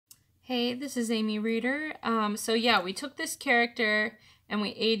Hey, this is Amy Reeder. So yeah, we took this character and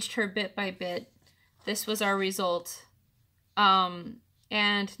we aged her bit by bit. This was our result. And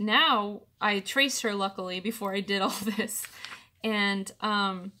now I traced her luckily before I did all this. And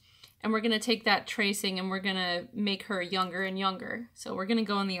we're gonna take that tracing and we're gonna make her younger and younger. So we're gonna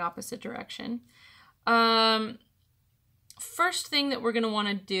go in the opposite direction. First thing that we're gonna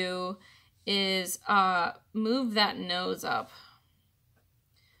wanna do is move that nose up.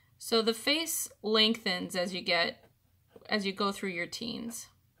 So the face lengthens as you go through your teens.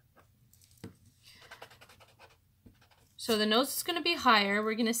 So the nose is going to be higher.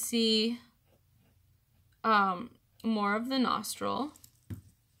 We're going to see more of the nostril.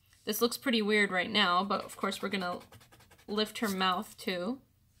 This looks pretty weird right now, but of course we're going to lift her mouth too.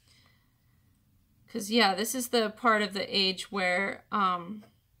 Because yeah, this is the part of the age where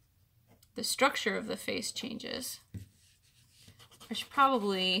the structure of the face changes. I should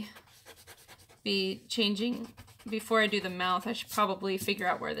probably be changing, before I do the mouth, I should probably figure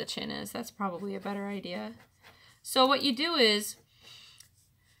out where the chin is. That's probably a better idea. So what you do is,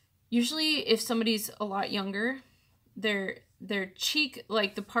 usually if somebody's a lot younger, their cheek,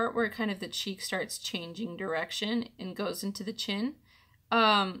 like the part where kind of the cheek starts changing direction and goes into the chin,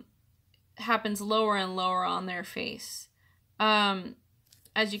 happens lower and lower on their face. As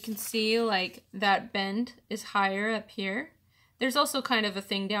you can see, like that bend is higher up here. There's also kind of a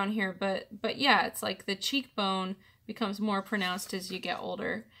thing down here, but yeah, it's like the cheekbone becomes more pronounced as you get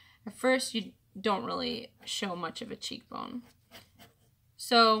older. At first, you don't really show much of a cheekbone.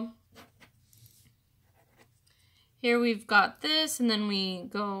 So here we've got this, and then we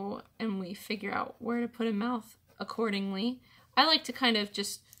go and we figure out where to put a mouth accordingly. I like to kind of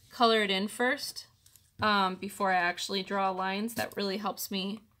just color it in first before I actually draw lines. That really helps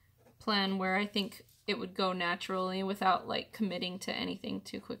me plan where I think it would go naturally without like committing to anything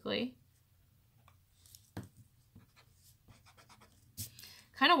too quickly.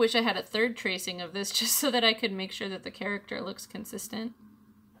 Kind of wish I had a third tracing of this just so that I could make sure that the character looks consistent.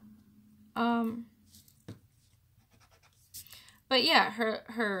 But yeah,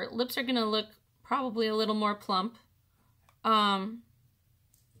 her lips are gonna look probably a little more plump. And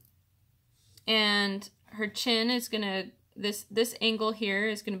her chin is gonna, this angle here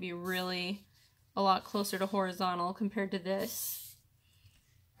is gonna be really a lot closer to horizontal compared to this.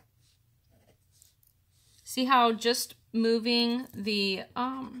 See how just moving the,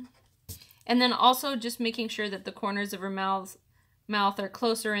 and then also just making sure that the corners of her mouth are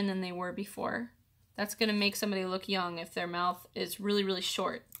closer in than they were before. That's going to make somebody look young if their mouth is really, really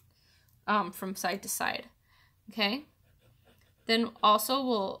short from side to side. Okay? Then also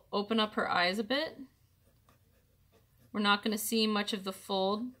we'll open up her eyes a bit. We're not going to see much of the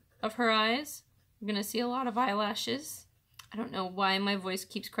fold of her eyes. We're going to see a lot of eyelashes. I don't know why my voice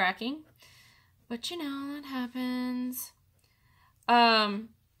keeps cracking, but you know, that happens.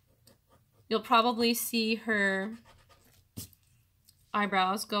 You'll probably see her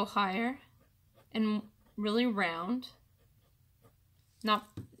eyebrows go higher and really round.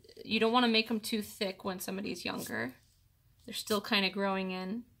 You don't want to make them too thick when somebody's younger. They're still kind of growing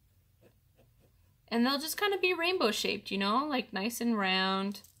in. And they'll just kind of be rainbow shaped, you know, like nice and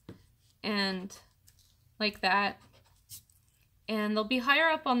round and like that. And they'll be higher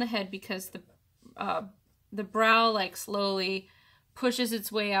up on the head because the brow like slowly pushes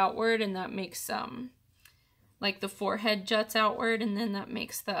its way outward, and that makes like the forehead juts outward, and then that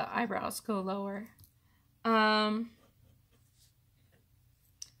makes the eyebrows go lower. So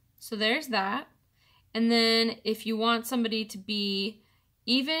there's that. And then if you want somebody to be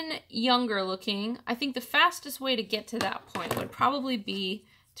even younger looking, I think the fastest way to get to that point would probably be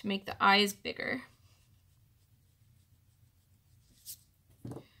to make the eyes bigger.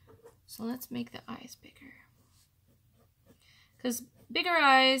 So let's make the eyes bigger. Because bigger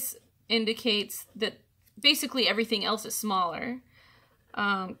eyes indicates that basically everything else is smaller.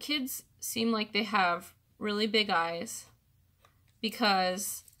 Kids seem like they have really big eyes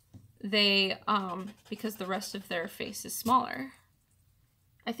because the rest of their face is smaller.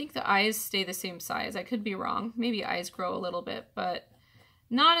 I think the eyes stay the same size. I could be wrong. Maybe eyes grow a little bit, but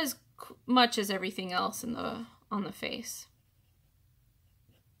not as much as everything else on the face.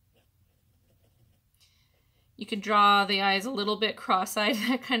 You could draw the eyes a little bit cross-eyed.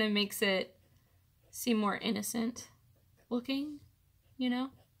 That kind of makes it seem more innocent looking, you know?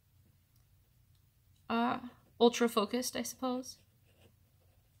 Ultra focused, I suppose.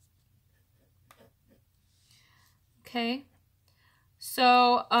 Okay.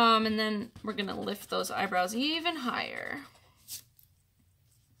 So, and then we're gonna lift those eyebrows even higher.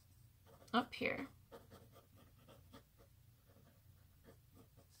 Up here.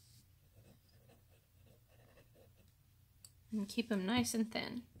 And keep them nice and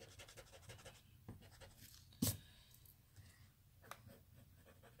thin.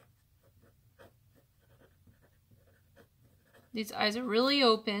 These eyes are really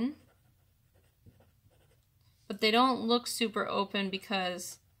open, but they don't look super open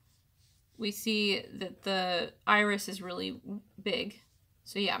because we see that the iris is really big.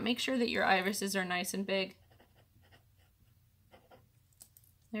 So yeah, make sure that your irises are nice and big.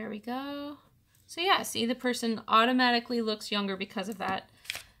 There we go. So yeah, see, the person automatically looks younger because of that.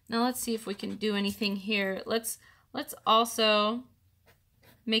 Now let's see if we can do anything here. Let's also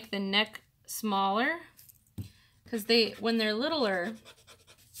make the neck smaller, because when they're littler,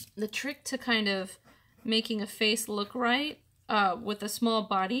 the trick to kind of making a face look right with a small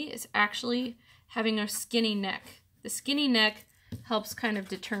body is actually having a skinny neck. The skinny neck helps kind of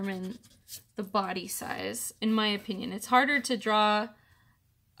determine the body size, in my opinion. It's harder to draw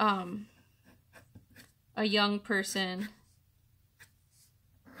a young person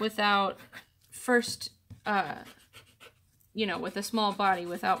without first, you know, with a small body,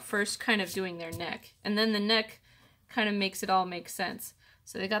 without first kind of doing their neck. And then the neck kind of makes it all make sense.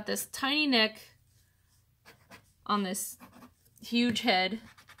 So they got this tiny neck on this huge head,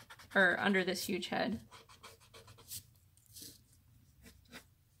 or under this huge head.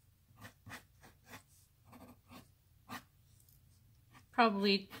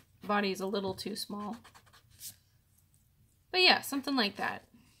 Probably body's a little too small. But yeah, something like that.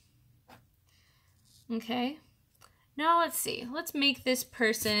 Okay. Now let's see. Let's make this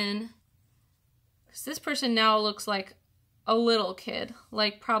person, because this person now looks like a little kid,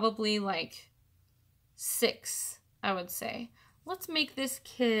 like probably like 6, I would say. Let's make this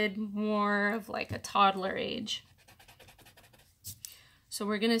kid more of like a toddler age. So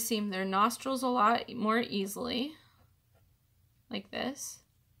we're going to seam their nostrils a lot more easily, like this.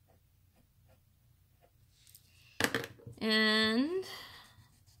 And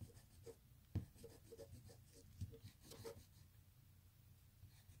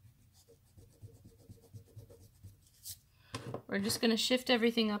we're just going to shift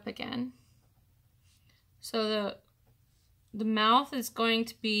everything up again. So the mouth is going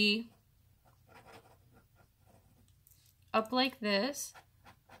to be up like this.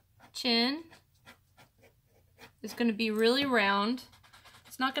 Chin is going to be really round.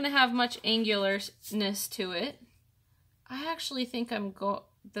 It's not going to have much angularness to it. I actually think that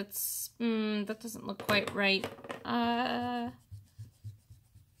doesn't look quite right. I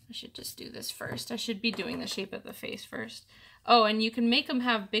should just do this first. I should be doing the shape of the face first. Oh, and you can make them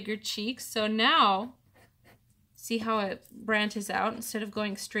have bigger cheeks. So now, see how it branches out instead of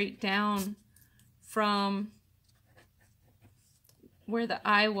going straight down from where the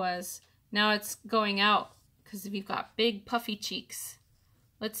eye was. Now it's going out because we've got big puffy cheeks.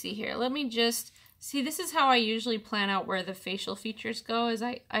 Let's see here. Let me just see. This is how I usually plan out where the facial features go. Is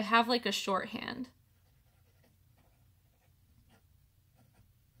I have like a shorthand.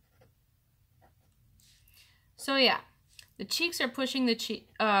 So yeah, the cheeks are pushing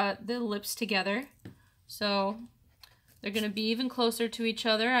the lips together. So they're going to be even closer to each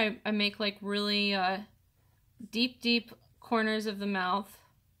other. I make like really deep corners of the mouth.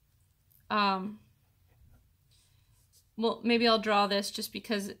 Well, maybe I'll draw this just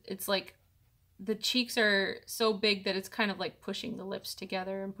because it's like the cheeks are so big that it's kind of like pushing the lips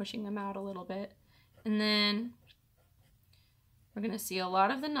together and pushing them out a little bit. And then we're going to see a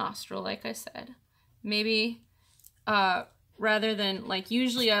lot of the nostril, like I said. Maybe rather than, like,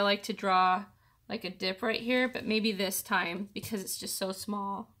 usually I like to draw like a dip right here, but maybe this time, because it's just so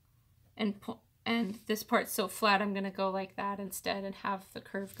small and this part's so flat, I'm going to go like that instead and have the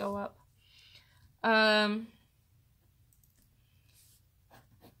curve go up. And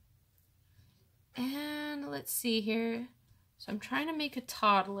let's see here. So I'm trying to make a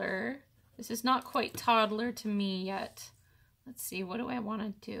toddler. This is not quite toddler to me yet. Let's see, what do I want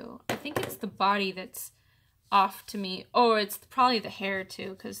to do? I think it's the body that's off to me. Oh, it's probably the hair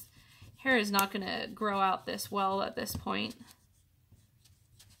too, because hair is not going to grow out this well at this point.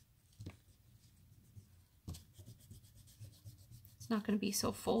 It's not going to be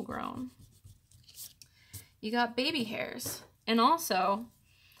so full grown. You got baby hairs. And also,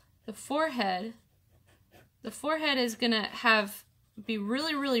 the forehead is going to be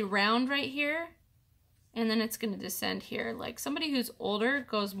really round right here. And then it's going to descend here. Like somebody who's older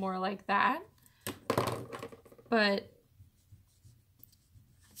goes more like that. But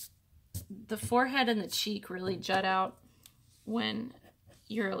the forehead and the cheek really jut out when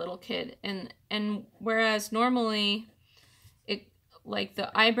you're a little kid. And whereas normally like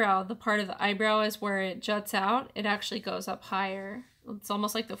the eyebrow, the part of the eyebrow is where it juts out, it actually goes up higher. It's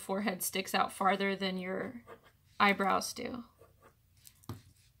almost like the forehead sticks out farther than your eyebrows do.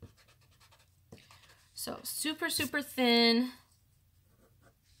 So super, super thin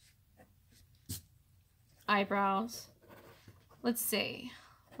eyebrows. Let's see.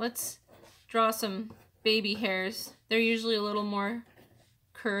 Let's draw some baby hairs. They're usually a little more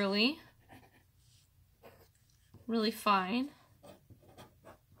curly. Really fine.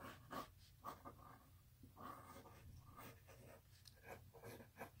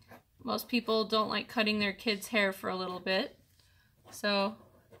 Most people don't like cutting their kids' hair for a little bit, so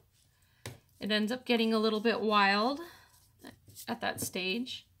it ends up getting a little bit wild at that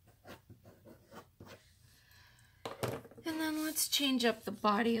stage. And then let's change up the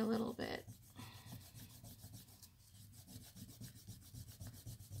body a little bit.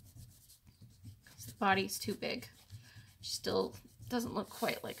 The body's too big. She still doesn't look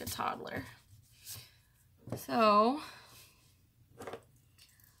quite like a toddler. So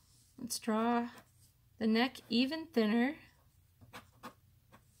let's draw the neck even thinner.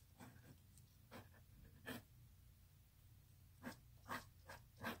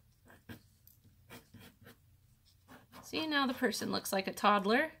 See, now the person looks like a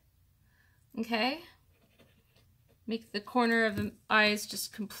toddler. Okay. Make the corner of the eyes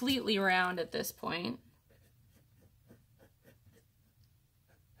just completely round at this point.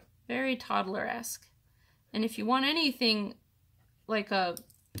 Very toddler-esque. And if you want anything like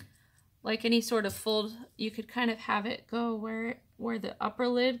any sort of fold, you could kind of have it go where the upper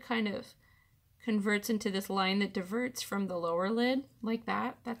lid kind of converts into this line that diverts from the lower lid, like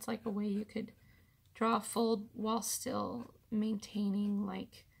that. That's like a way you could draw a fold while still maintaining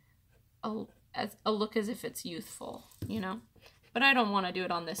like a look as if it's youthful, you know? But I don't want to do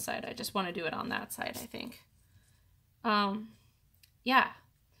it on this side. I just want to do it on that side, I think. Yeah.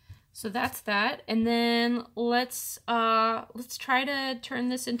 So that's that. And then let's try to turn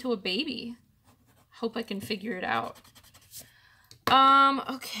this into a baby. Hope I can figure it out.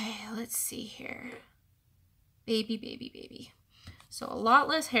 Okay, let's see here. Baby, baby, baby. So a lot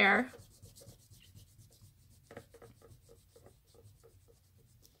less hair.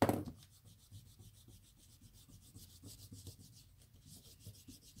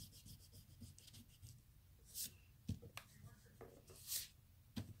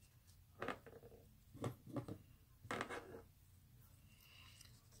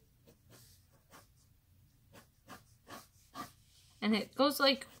 And it goes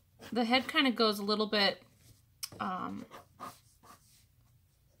like, the head kind of goes a little bit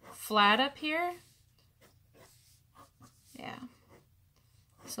flat up here. Yeah.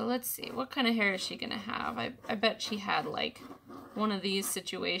 So let's see, what kind of hair is she gonna have? I bet she had like one of these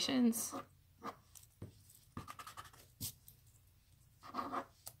situations.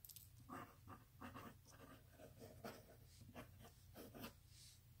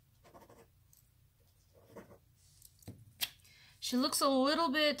 She looks a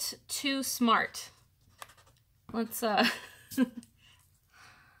little bit too smart. Let's, it's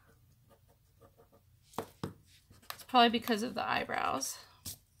probably because of the eyebrows.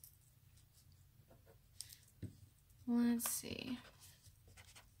 Let's see.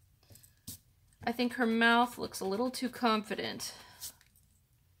 I think her mouth looks a little too confident.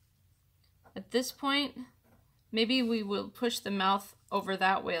 At this point, maybe we will push the mouth over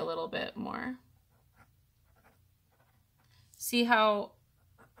that way a little bit more. See how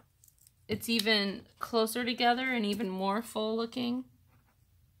it's even closer together and even more full looking?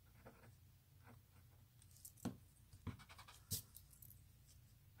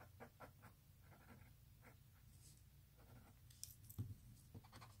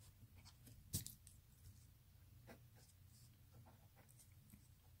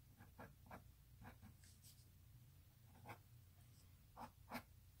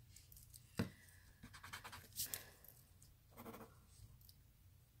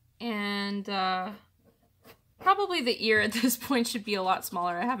 And probably the ear at this point should be a lot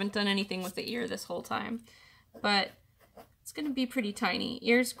smaller. I haven't done anything with the ear this whole time, but it's going to be pretty tiny.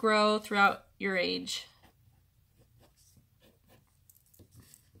 Ears grow throughout your age.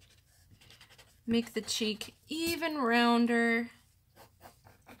 Make the cheek even rounder.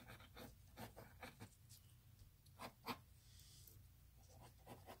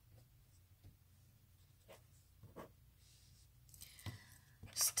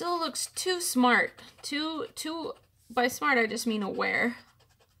 Still looks too smart. Too, by smart I just mean aware.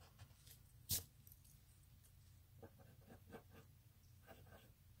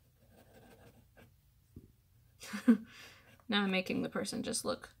 Now I'm making the person just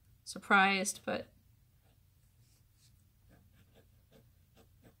look surprised, but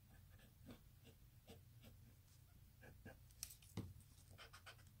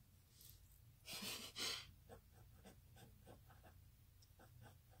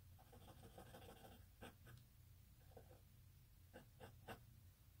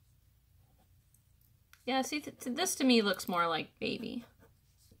Yeah, see, this to me looks more like baby.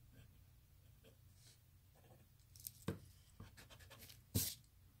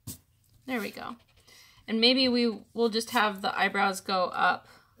 There we go. And maybe we'll just have the eyebrows go up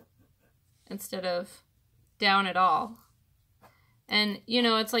instead of down at all. And, you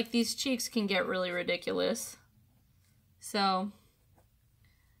know, it's like these cheeks can get really ridiculous. So,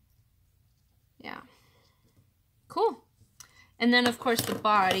 yeah. Cool. And then, of course, the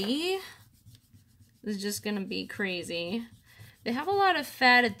body is just going to be crazy. They have a lot of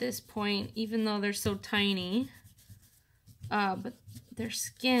fat at this point, even though they're so tiny. But their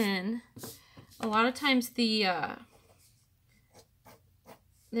skin, a lot of times they're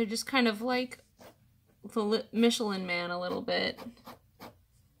just kind of like the Michelin Man a little bit.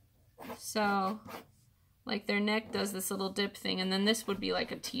 So, like their neck does this little dip thing, and then this would be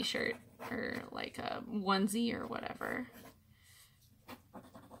like a t-shirt or like a onesie or whatever.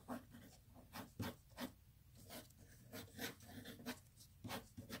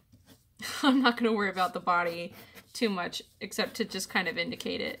 I'm not going to worry about the body too much, except to just kind of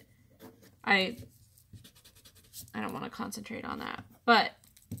indicate it. I don't want to concentrate on that. But,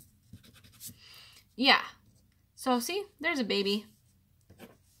 yeah. So, see? There's a baby.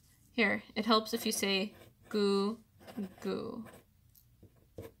 Here, it helps if you say goo, goo.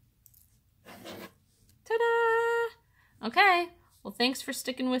 Ta-da! Okay. Well, thanks for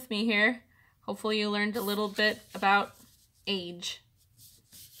sticking with me here. Hopefully you learned a little bit about age.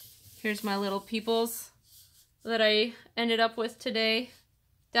 Here's my little peoples that I ended up with today.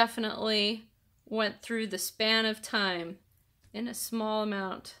 Definitely went through the span of time in a small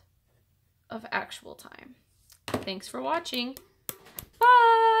amount of actual time. Thanks for watching.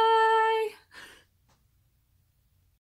 Bye!